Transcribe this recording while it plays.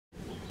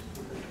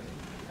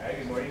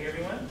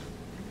everyone.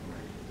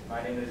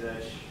 My name is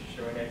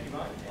Sharon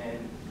Ekimon,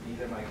 and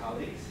these are my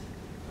colleagues.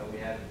 We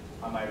have,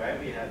 on my right,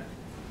 we have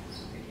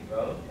Vicky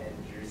Vo and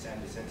Drew San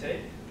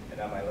Vicente,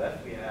 and on my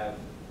left, we have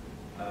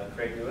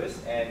Craig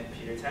Lewis and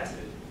Peter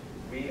Tasford.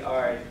 We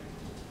are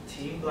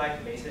Team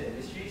Black Mesa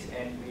Industries,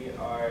 and we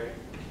are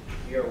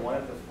one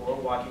of the 4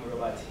 walking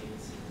robot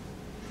teams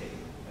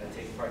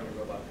taking part in the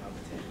robot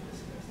competition this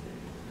semester.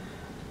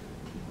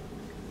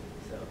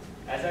 So,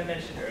 as I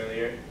mentioned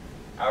earlier,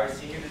 our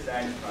senior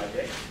design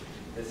project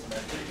this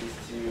semester is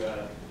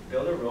to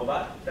build a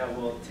robot that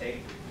will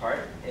take part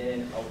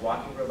in a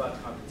walking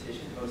robot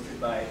competition hosted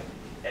by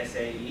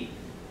SAE.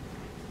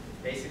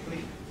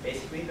 Basically,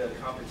 the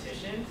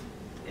competition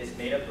is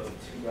made up of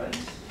 2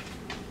 runs.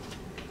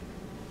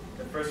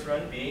 The first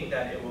run being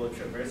that it will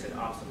traverse an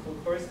obstacle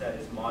course that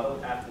is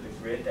modeled after the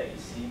grid that you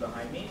see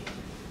behind me.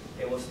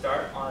 It will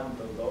start on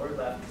the lower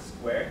left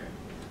square,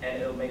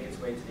 and it will make its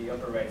way to the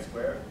upper right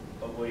square,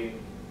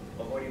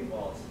 avoiding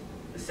walls.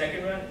 The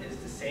second run is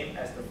the same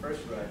as the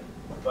first run,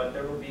 but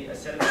there will be a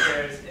set of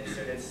stairs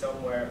inserted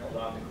somewhere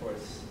along the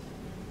course.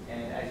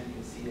 And as you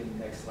can see in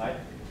the next slide,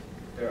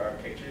 there are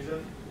pictures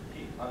of,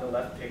 on the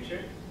left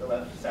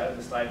side of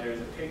the slide, there is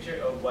a picture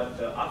of what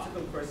the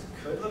obstacle course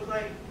could look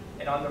like,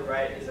 and on the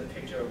right is a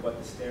picture of what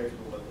the stairs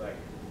will look like.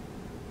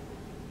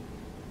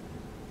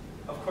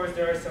 Of course,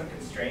 there are some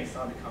constraints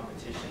on the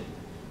competition.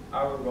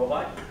 Our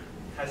robot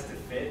has to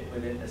fit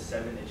within a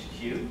 7-inch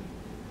cube,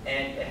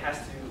 and it has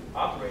to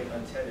operate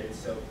untethered.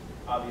 So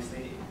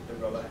obviously,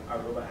 our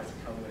robot has to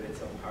come with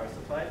its own power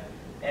supply,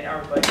 and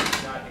our budget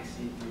does not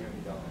exceed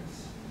 $300.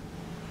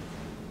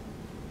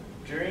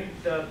 During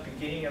the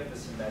beginning of the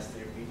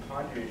semester, we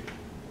pondered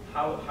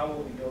how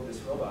will we build this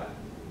robot.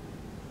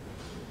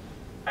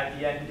 At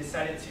the end, we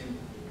decided to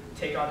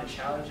take on the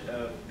challenge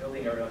of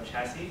building our own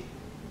chassis,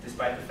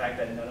 despite the fact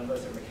that none of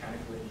us are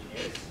mechanical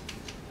engineers.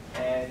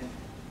 And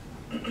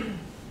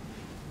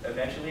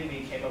eventually,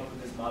 we came up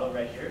with this model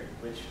right here,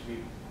 which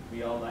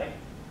we all like.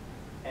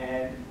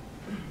 And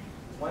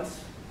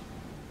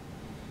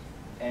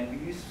we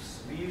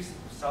used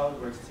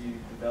SolidWorks to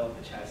develop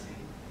the chassis.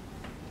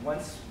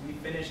 Once we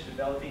finished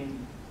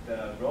developing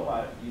the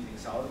robot using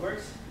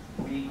SolidWorks,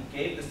 we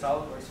gave the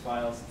SolidWorks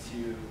files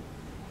to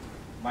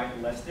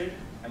Michael Lester,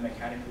 a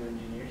mechanical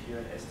engineer here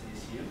at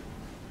SDSU.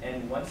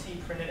 And once he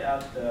printed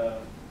out the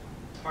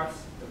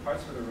parts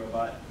for the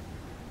robot,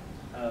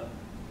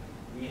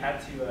 we had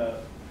to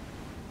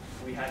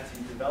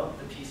develop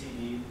the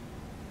PCB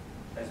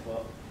as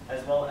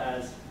well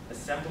as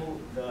assemble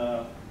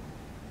the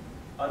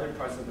other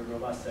parts of the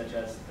robot, such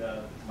as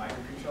the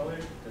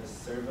microcontroller, the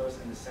servos,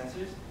 and the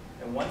sensors.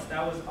 And once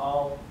that was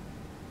all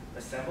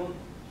assembled,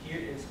 here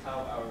is how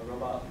our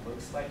robot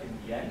looks like in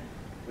the end,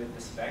 with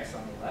the specs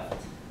on the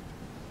left.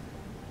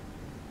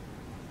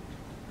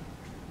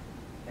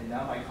 And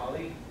now my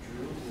colleague,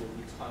 Drew, will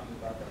be talking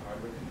about the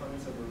hardware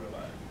components of the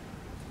robot.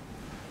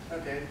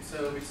 Okay,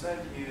 so we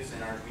decided to use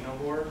an Arduino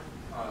board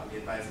on the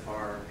advice of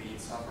our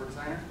lead software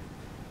designer.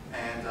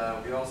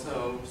 And we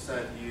also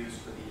decided to use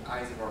for the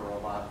eyes of our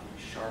robot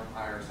the sharp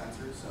IR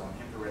sensor, so an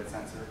infrared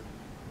sensor,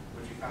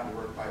 which we found to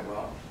work quite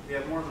well. We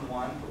have more than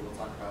one, but we'll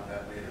talk about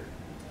that later.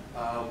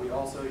 We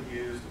also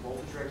used a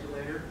voltage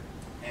regulator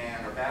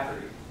and our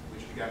battery,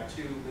 which we got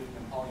 2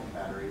 lithium polymer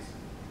batteries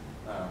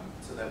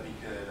so that we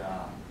could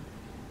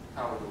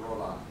power the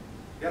robot.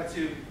 We got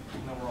 2,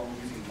 even though we're only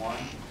using 1,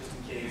 just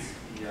in case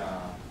we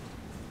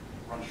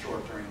run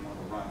short during one of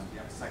the runs. We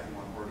have the second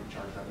one already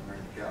charged up and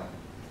ready to go.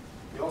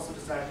 We also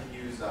decided to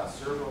use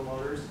servo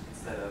motors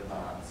instead of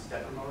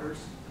stepper motors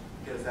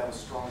because that was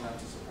strong enough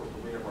to support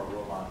the weight of our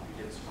robot to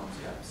get its firm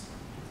steps.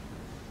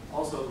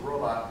 Also, the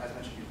robot, as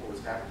mentioned before,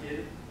 was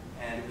fabricated,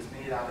 and it was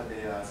made out of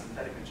a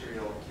synthetic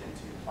material akin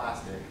to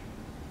plastic,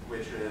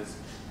 which is,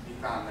 we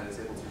found that it's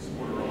able to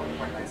support a robot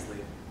quite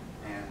nicely,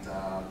 and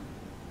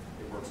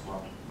it works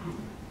well.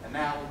 And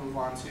now we'll move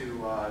on to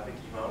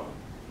Vicky Vo,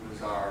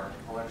 who's our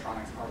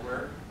electronics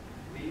hardware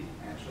lead,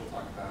 and she'll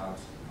talk about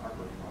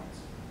hardware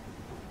components.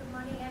 Good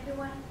morning,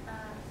 everyone.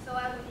 So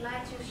I would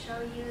like to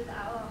show you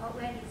our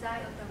hardware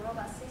design of the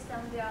robot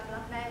system via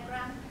block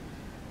diagram.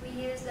 We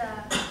use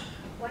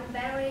one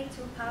battery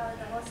to power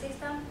the whole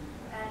system,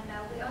 and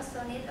we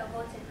also need a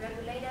voltage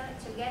regulator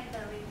to get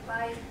the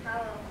required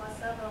power for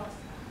servos.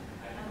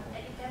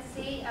 As you can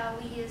see,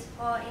 we use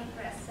 4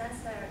 infrared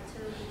sensors to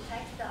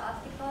detect the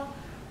obstacle.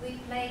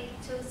 We place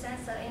 2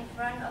 sensors in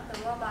front of the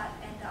robot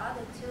and the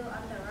other 2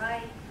 on the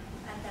right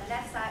and the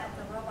left side of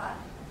the robot.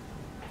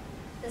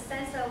 The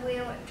sensor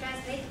will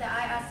transmit the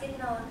IR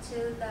signal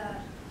to the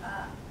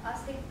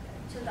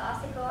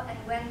obstacle, and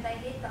when they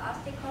hit the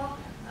obstacle,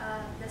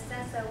 the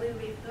sensor will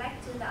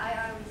reflect to the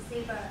IR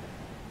receiver.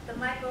 The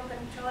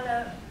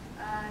microcontroller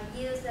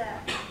uses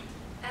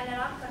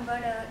analog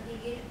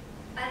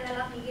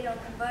digital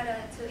converter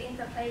to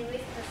interface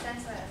with the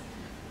sensors.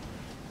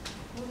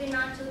 Moving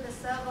on to the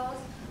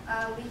servos,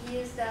 we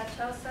use the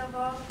 12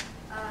 servo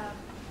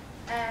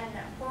and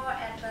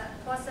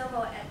 4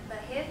 servo at the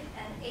hip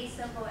and 8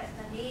 servo at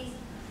the knees.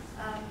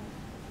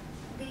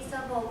 This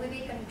servo will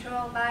be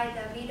controlled by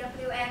the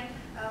VWM,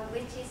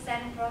 which is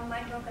sent from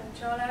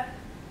microcontroller.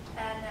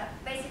 And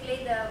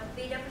basically the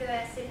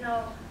VWM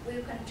signal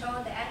will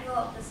control the angle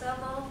of the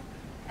servo,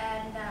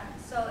 and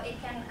so it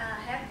can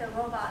have the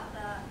robot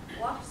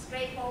walk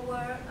straight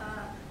forward,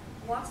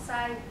 walk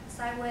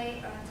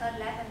sideways, turn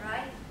left and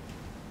right.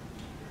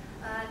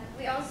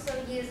 We also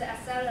use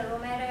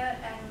accelerometer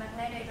and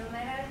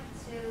magnetometer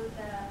to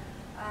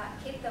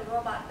keep the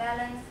robot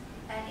balanced,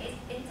 and it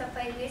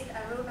interface with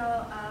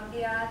Arduino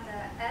via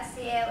the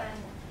SCL and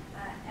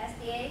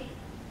SDA.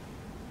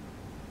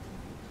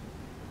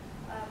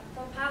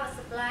 For power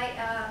supply,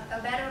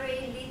 a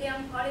battery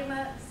lithium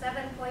polymer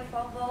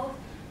 7.4 volt,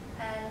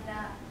 and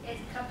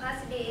its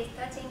capacity is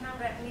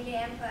 1300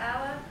 milliamp per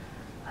hour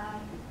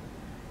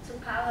to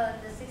power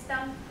the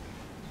system.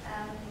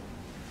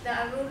 The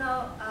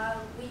Arduino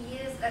we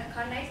use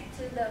connect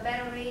to the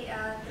battery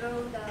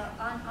through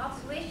the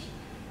on-off switch,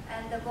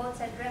 and the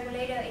voltage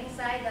regulator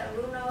inside the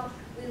Arduino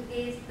will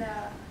give the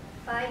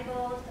 5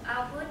 volt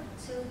output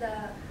to the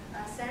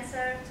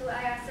sensor, to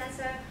IR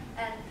sensor,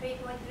 and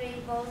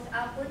 3.3 volts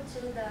output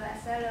to the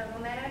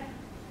accelerometer.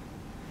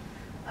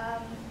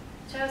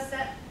 Trail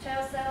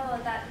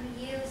servo that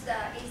we use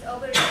is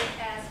operated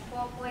as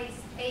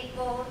 4.8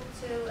 volt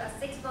to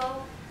 6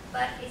 volt,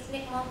 but it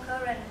needs more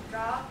current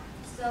draw,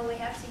 so we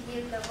have to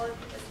use the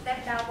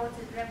step down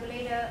voltage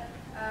regulator,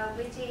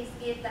 which is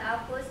give the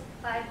output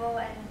 5 volt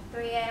and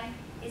 3 amp.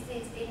 It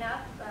is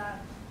enough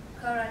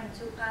current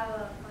to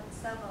power for the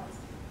servos.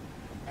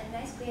 And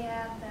next we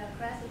have the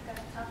class is going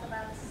to talk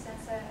about the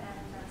sensor and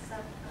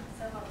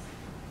servos.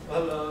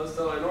 Hello.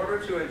 So in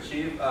order to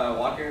achieve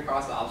walking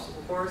across the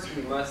obstacle course,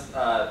 we must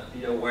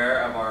be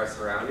aware of our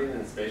surroundings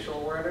and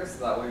spatial awareness.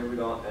 So that way we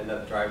don't end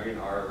up driving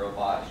our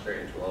robot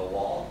straight into a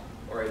wall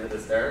or into the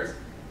stairs.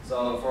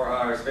 So for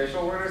our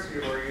spatial awareness,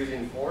 we're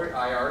using 4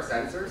 IR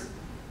sensors.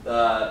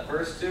 The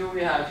first 2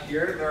 we have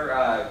here,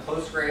 they're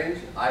close range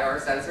IR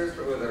sensors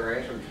with a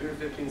range from 2 to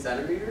 15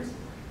 centimeters.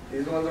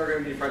 These ones are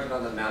going to be fronted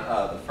on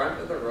the front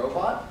of the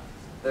robot.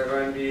 They're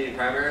going to be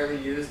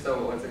primarily used,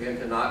 so once again,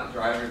 to not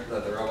drive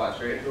the robot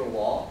straight into a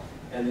wall.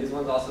 And these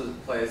ones also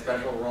play a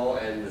special role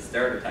in the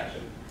stair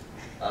detection.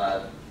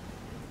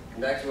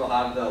 Next, we'll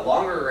have the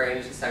longer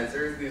range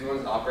sensors. These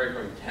ones operate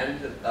from 10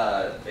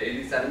 to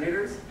 80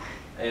 centimeters.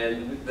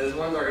 And these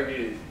ones are going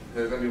to be,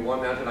 there's going to be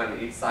one mounted on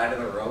each side of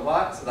the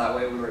robot, so that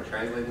way when we're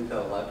translating to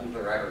the left and to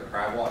the right, or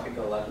crab walking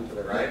to the left and to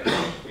the right,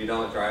 we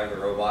don't drive the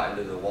robot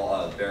into the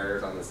wall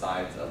barriers on the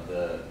sides of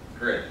the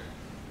grid.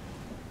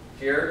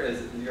 Here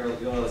is,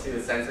 you'll see the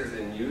sensors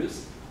in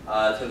use.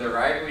 To the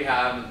right, we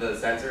have the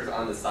sensors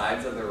on the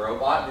sides of the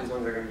robot. These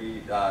ones are going to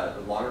be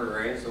the longer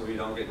range, so we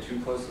don't get too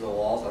close to the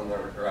walls on the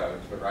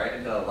right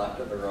and to the left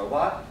of the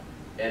robot.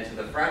 And to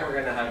the front, we're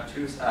going to have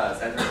 2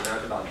 sensors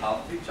mounted on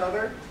top of each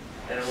other.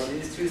 And when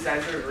these 2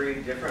 sensors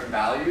read different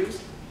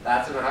values,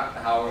 that's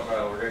how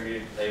we're going to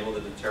be able to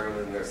determine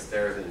when there's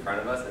stairs in front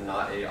of us and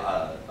not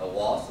a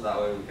wall. So that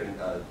way we can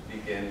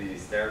begin the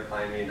stair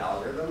climbing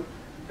algorithm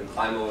to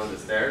climb over the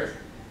stairs.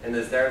 And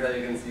the stairs that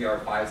you can see are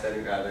 5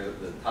 centimeters.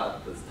 The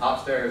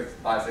top stair is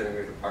 5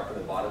 centimeters apart from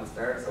the bottom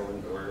stair. So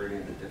when we're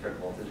reading the different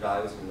voltage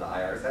values from the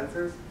IR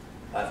sensors,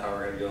 that's how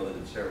we're going to be able to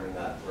determine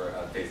that we're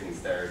facing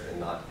stairs and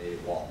not a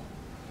wall.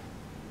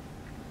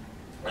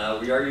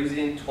 We are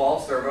using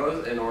 12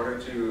 servos in order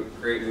to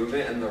create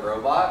movement in the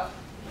robot.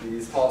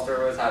 These 12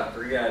 servos have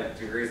 3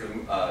 degrees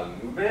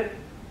of movement.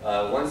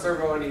 1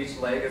 servo in each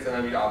leg is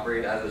going to be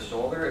operating as a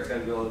shoulder. It's going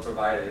to be able to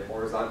provide a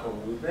horizontal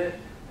movement,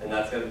 and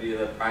that's going to be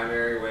the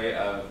primary way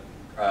of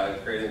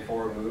creating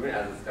forward movement,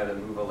 as it's going to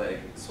move a leg,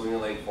 swing a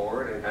leg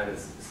forward and kind of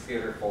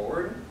skitter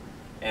forward.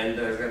 And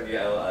there's going to be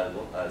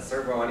a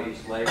servo on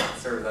each leg that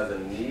serves as a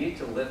knee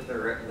to lift the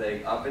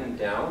leg up and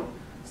down,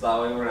 so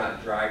that way we're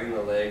not dragging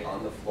the leg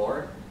on the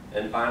floor.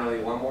 And finally,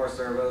 1 more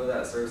servo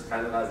that serves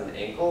kind of as an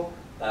ankle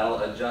that'll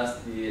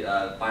adjust the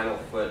final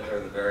foot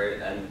or the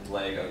very end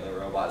leg of the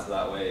robot, so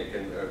that way it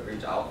can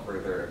reach out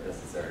further if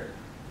necessary.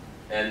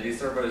 And these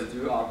servos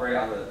do operate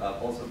on a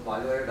pulse width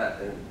modulator that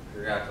can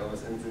react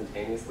almost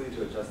instantaneously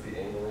to adjust the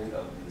angling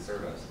of the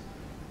servos.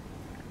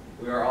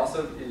 We are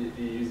also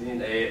be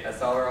using a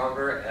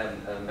accelerometer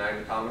and a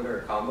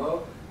magnetometer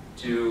combo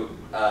to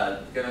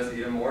give us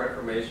even more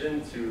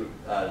information to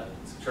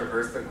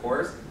traverse the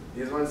course.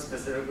 These ones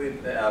specifically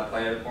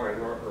play an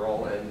important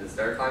role in the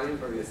stair climbing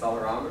for the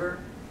accelerometer.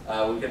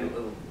 We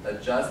can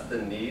adjust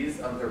the knees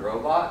of the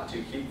robot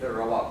to keep the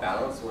robot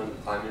balanced when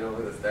climbing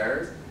over the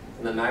stairs.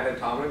 And the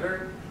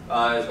magnetometer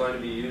is going to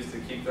be used to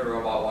keep the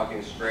robot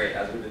walking straight,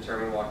 as we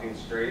determine walking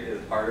straight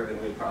is harder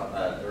than we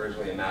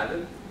originally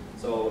imagined.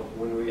 So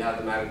when we have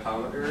the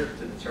magnetometer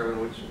to determine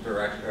which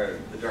direction, or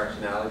the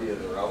directionality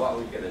of the robot,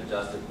 we can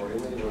adjust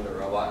accordingly. When the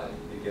robot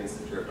begins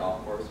to drift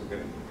off course, we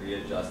can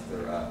readjust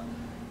the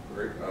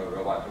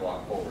robot to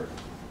walk forward.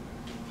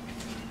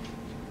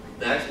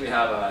 Next, we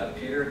have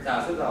Peter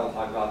Tassett that will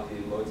talk about the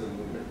modes of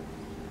movement.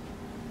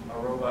 Our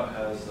robot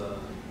has the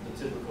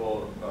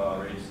typical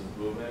ranges of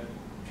movement,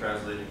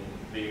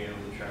 being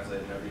able to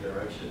translate in every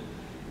direction,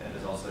 and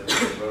is also able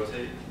to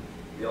rotate.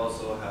 We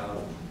also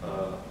have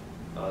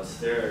a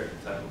stair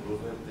type of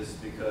movement. This is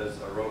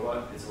because our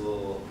robot is a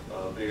little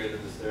bigger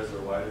than the stairs,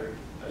 or wider,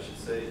 I should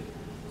say.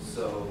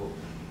 So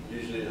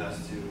usually it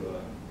has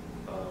to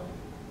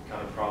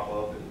kind of prop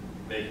up and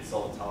make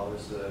itself taller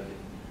so that it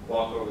can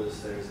walk over the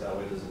stairs, that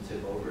way it doesn't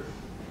tip over.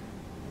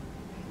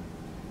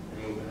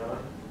 And moving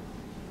on.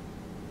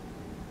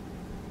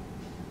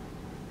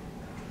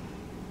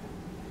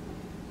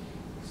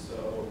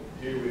 So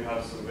here we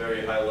have some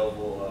very high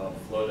level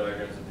flow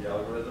diagrams of the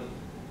algorithm.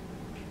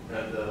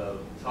 At the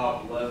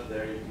top left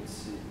there, you can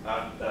see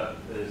that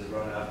is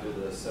run after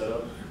the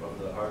setup of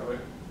the hardware.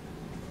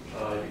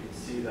 You can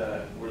see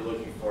that we're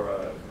looking for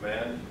a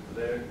command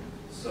there.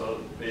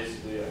 So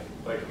basically,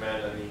 by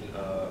command I mean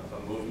a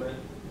movement.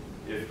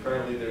 If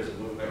currently there's a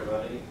movement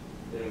running,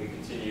 then we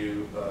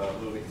continue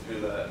moving through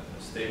that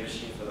state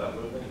machine for that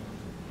movement.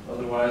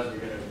 Otherwise, we're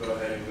going to go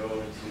ahead and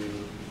go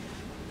into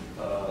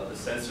the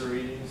sensor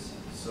readings.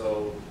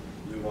 So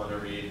we want to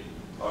read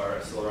our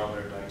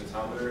accelerometer and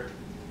magnetometer.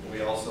 And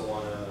we also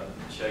want to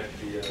check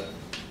the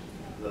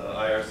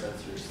IR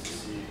sensors to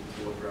see,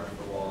 to look around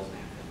for walls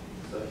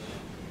and such.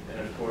 And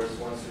of course,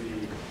 once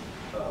we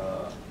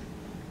go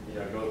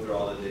through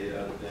all the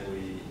data, then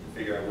we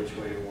figure out which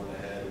way we want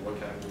to head, what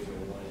kind of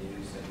movement we want to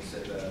use, and we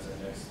set that as our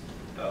next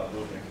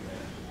movement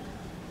command.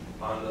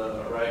 On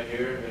the right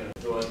here, I'm going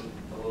to go in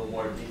a little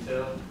more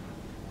detail.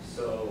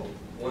 So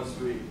once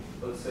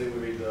let's say we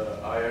read the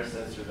IR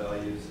sensor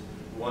values,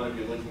 we want to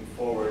be looking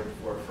forward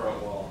for a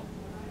front wall.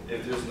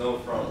 If there's no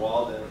front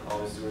wall, then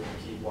obviously we're going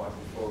to keep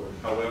walking forward.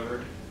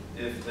 However,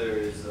 if there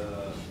is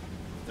a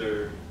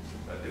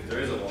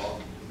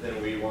wall,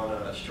 then we want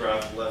to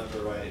strap left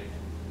or right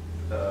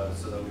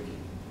so that we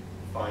can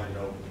find an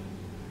opening.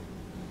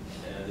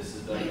 And this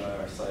is done by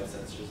our side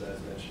sensors, as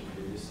mentioned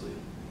previously.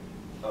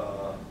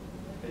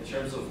 In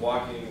terms of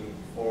walking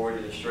forward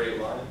in a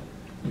straight line,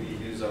 we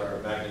use our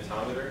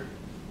magnetometer.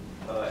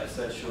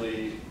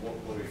 Essentially,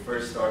 when we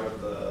first start up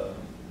the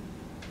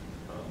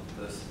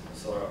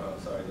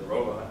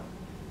robot,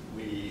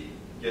 we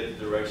get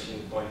the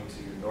direction pointing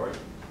to north,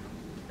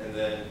 and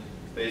then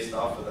based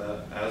off of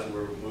that, as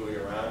we're moving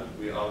around,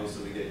 we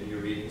get new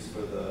readings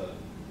for the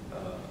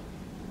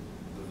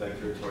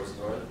vector towards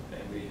north,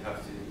 and we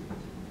have to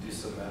do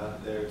some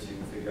math there to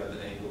figure out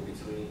the angle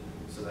between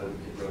so that we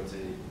can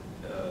rotate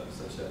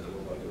such that the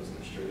robot goes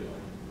in a straight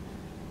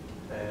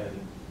line. And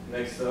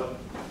next up,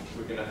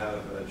 we're going to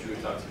have Drew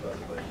talk about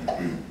the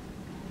budget.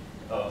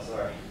 Oh,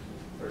 sorry.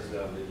 First we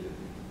have video.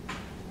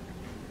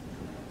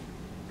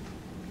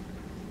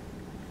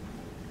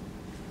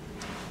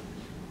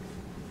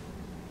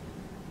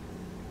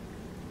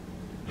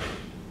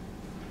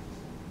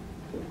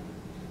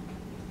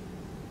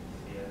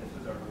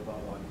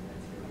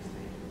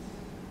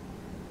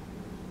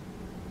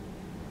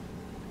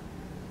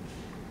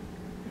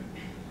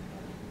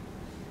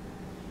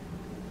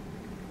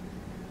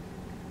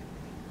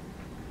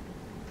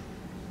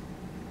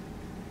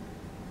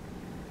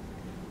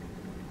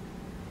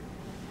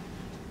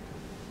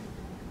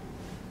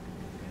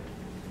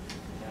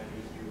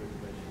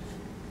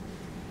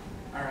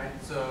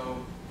 Alright,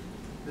 so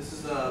this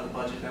is the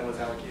budget that was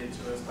allocated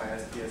to us by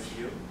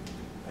SDSU.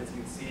 As you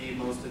can see,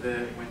 most of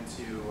it went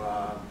to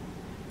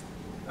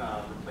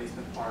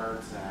replacement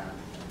parts and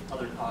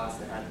other costs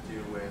that had to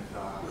do with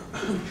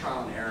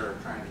trial and error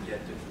of trying to get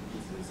different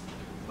pieces.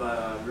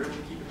 But we were able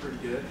to keep it pretty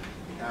good.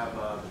 We have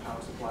the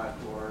power supply,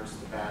 of course,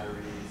 the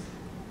batteries.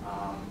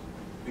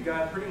 We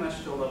got pretty much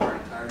filled up our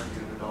entire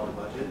 $300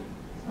 budget.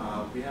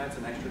 We had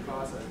some extra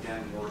costs,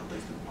 again, more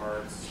replacement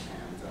parts, and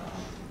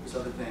there's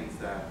other things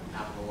that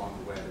happened along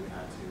the way that we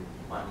had to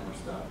buy more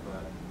stuff.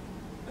 But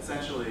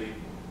essentially,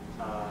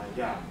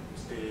 yeah, we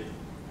stayed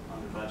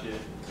under budget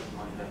with the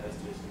money that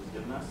SDSU was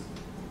giving us.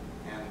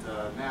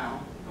 And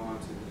now, go on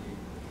to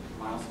the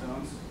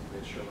milestones,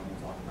 which Sherlyn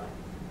will talk about.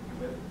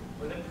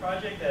 With a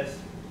project as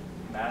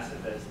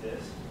massive as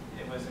this,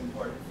 it was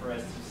important for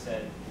us to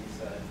set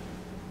these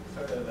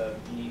sort of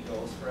unique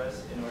goals for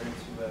us in order to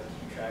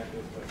keep track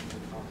of what we've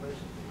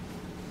accomplished.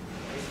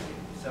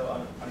 So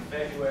on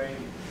February,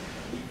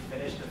 we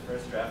finished the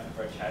first draft of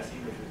our chassis,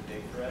 which was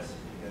big for us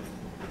because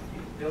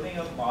building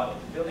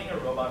a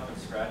robot from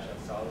scratch on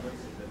SolidWorks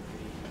is a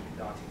pretty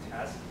daunting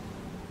task.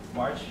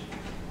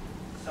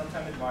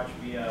 Sometime in March,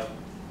 we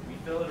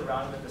fiddled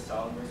around with the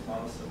SolidWorks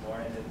model some more,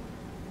 and then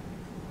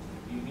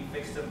we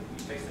fixed a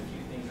few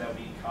things that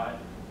we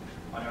caught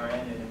on our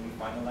end, and then we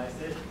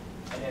finalized it.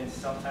 And then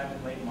sometime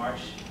in late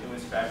March, it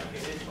was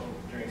fabricated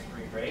during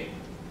spring break.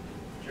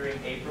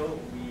 During April,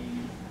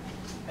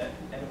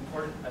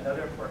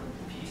 another important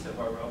piece of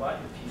our robot,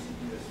 the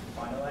PCB, was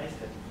finalized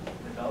and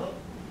developed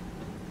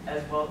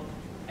as well.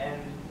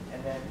 And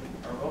then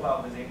our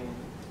robot was able,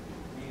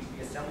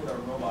 we assembled our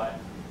robot,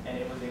 and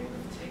it was able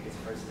to take its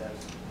first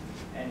steps.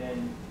 And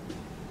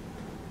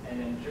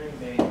then during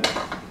May, the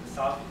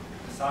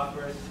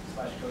software /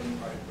 coding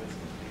part was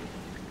complete.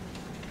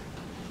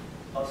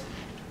 Also,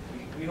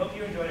 we hope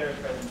you enjoyed our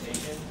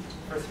presentation.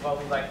 First of all,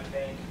 we'd like to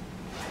thank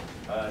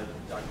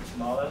Dr.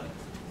 Tamala,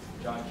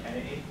 John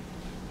Kennedy,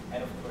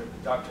 and of course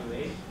Dr.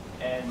 Lee,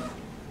 and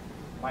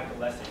Michael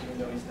Lester, even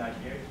though he's not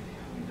here,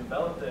 who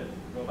developed the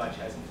robot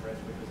chassis for us,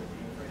 which was a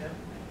dream for him.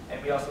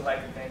 And we also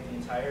like to thank the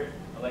entire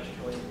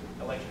electrical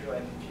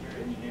and computer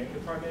engineering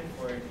department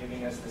for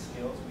giving us the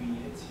skills we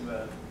needed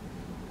to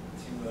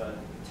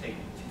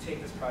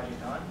take this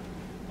project on.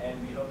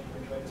 And we hope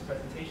you enjoyed this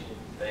presentation.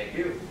 Thank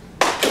you.